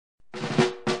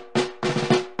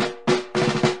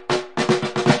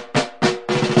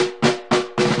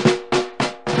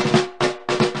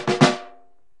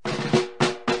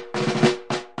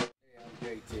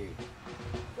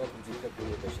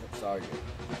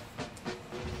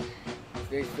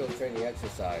Today's skill training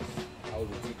exercise, I will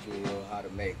be teaching you how to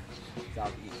make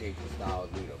Southeast Asian style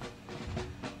noodle,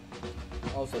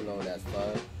 also known as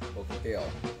pho or thiew.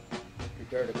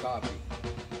 Prepare the copy,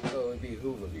 so it would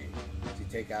behoove of you to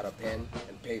take out a pen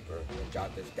and paper and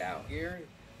jot this down. Here,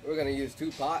 we're going to use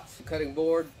 2 pots, a cutting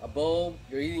board, a bowl,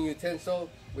 your eating utensil,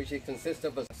 which consists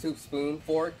of a soup spoon,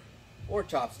 fork, or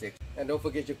chopsticks. And don't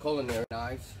forget your culinary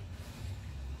knives.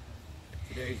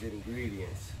 Today's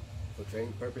ingredients for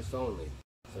training purpose only.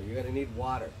 So you're going to need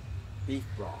water, beef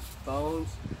broth, bones,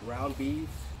 ground beef,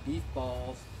 beef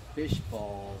balls, fish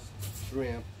balls,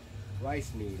 shrimp,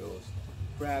 rice noodles,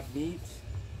 crab meat,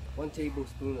 1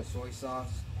 tablespoon of soy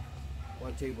sauce,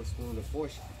 1 tablespoon of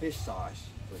fish sauce,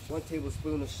 1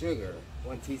 tablespoon of sugar,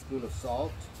 1 teaspoon of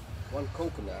salt, 1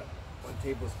 coconut, 1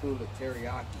 tablespoon of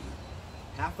teriyaki,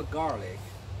 half a garlic,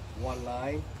 1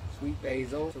 lime, sweet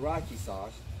basil, sriracha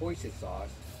sauce, oyster sauce,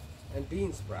 and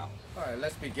bean sprout. Alright,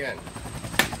 let's begin.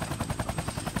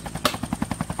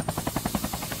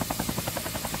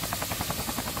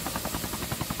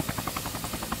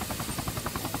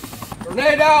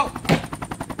 Grenade out!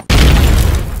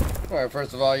 Alright,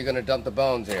 first of all, you're going to dump the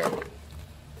bones here.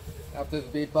 After the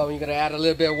beef bone, you're going to add a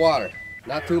little bit of water.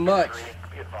 Not too much.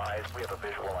 Be advised, we have a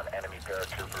visual on enemy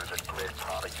paratroopers at grid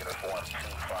product uniform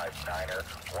 259er,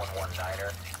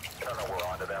 119er. I don't know we're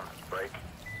onto them. Break.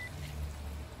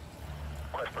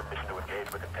 Request permission to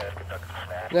engage with the test, conduct a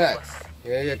smash. Next,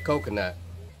 you're going to get coconut.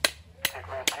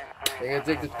 You're going to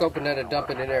take the coconut and dump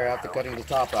it in there after cutting the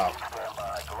top out.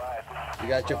 You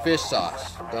got your fish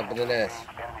sauce. Dump it in this.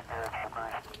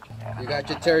 You got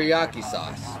your teriyaki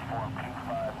sauce.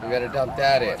 You got to dump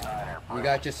that in. You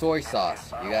got your soy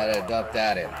sauce. You got to dump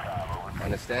that in.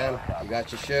 Understand? You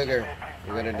got your sugar.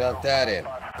 You're going to dump that in.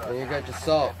 And you got your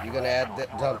salt. You're going to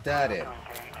dump that in.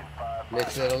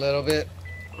 Mix it a little bit.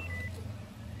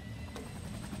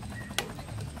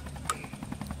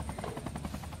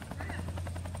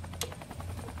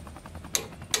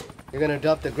 You're going to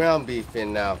dump the ground beef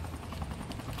in now.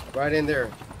 Right in there.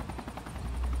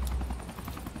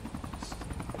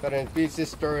 Cut it in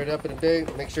pieces, stir it up in a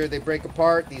bit, make sure they break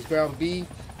apart, these ground beef,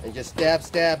 and just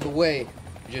stab away.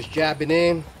 You're just jabbing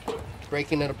in,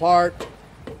 breaking it apart,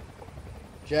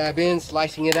 jab in,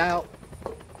 slicing it out.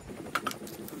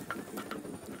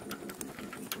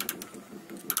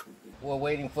 We're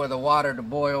waiting for the water to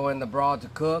boil and the broth to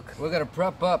cook. We're gonna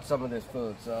prep up some of this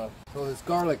food, so this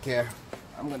garlic here,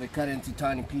 I'm gonna cut into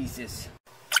tiny pieces.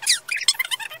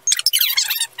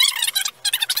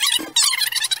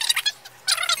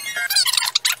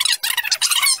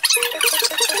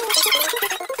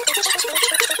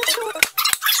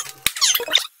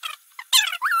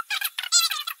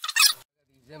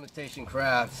 Imitation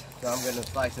crabs, so I'm going to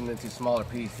slice them into smaller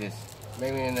pieces,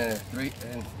 maybe in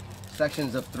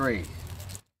sections of 3.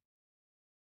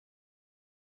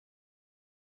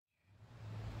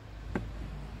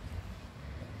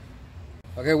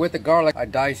 Okay, with the garlic, I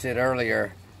diced it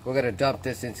earlier. We're going to dump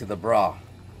this into the broth.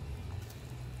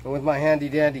 And with my handy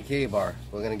dandy K-bar,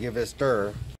 we're going to give it a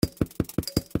stir.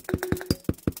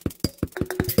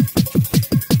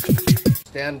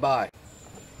 Stand by.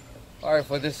 Alright,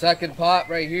 for this second pot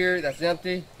right here that's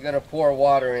empty, you're going to pour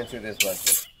water into this one.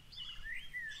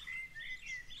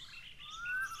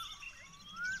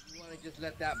 You want to just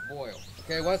let that boil.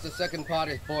 Okay, once the second pot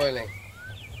is boiling,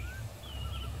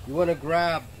 you want to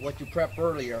grab what you prepped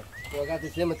earlier. So I got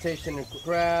this imitation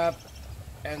crab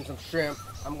and some shrimp.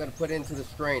 I'm going to put into the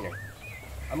strainer.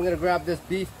 I'm going to grab this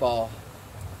beef ball,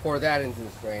 pour that into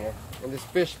the strainer. And this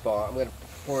fish ball, I'm going to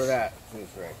pour that into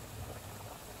the strainer.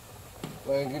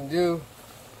 What you can do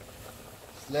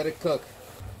is let it cook.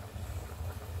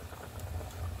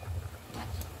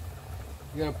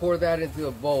 You're going to pour that into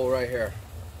a bowl right here.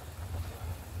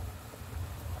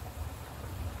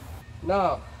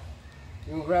 Now,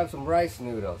 you can grab some rice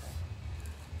noodles.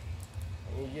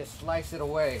 And you just slice it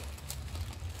away.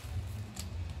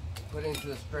 Put it into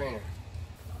the strainer.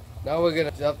 Now we're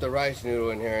going to dump the rice noodle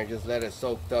in here and just let it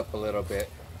soak up a little bit.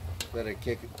 Let it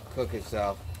cook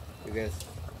itself. Because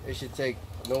it should take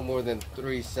no more than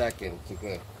 3 seconds to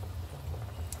cook.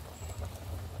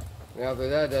 And after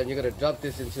that, then you're going to dump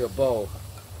this into a bowl.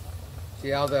 See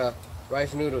how the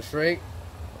rice noodles shrink?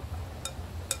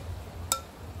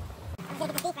 I'm going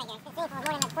to get the beef right there. It's been sitting for more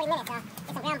than like 40 minutes, so get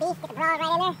some ground beef, get the broth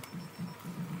right in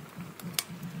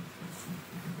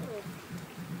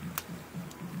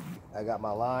there. I got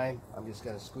my lime. I'm just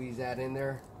going to squeeze that in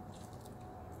there.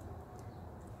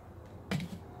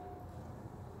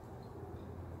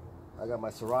 I got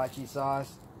my sriracha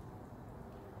sauce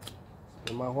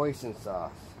and my hoisin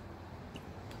sauce.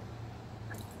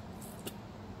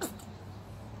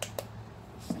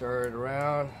 Stir it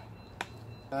around.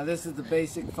 Now this is the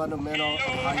basic fundamental of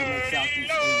how you make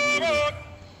Southeast Asian noodles.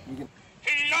 You can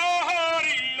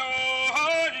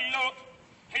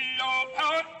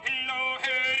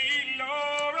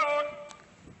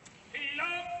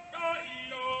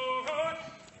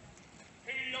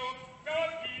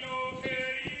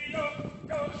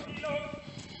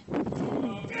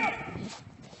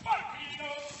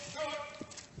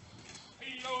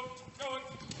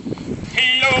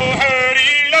Hello.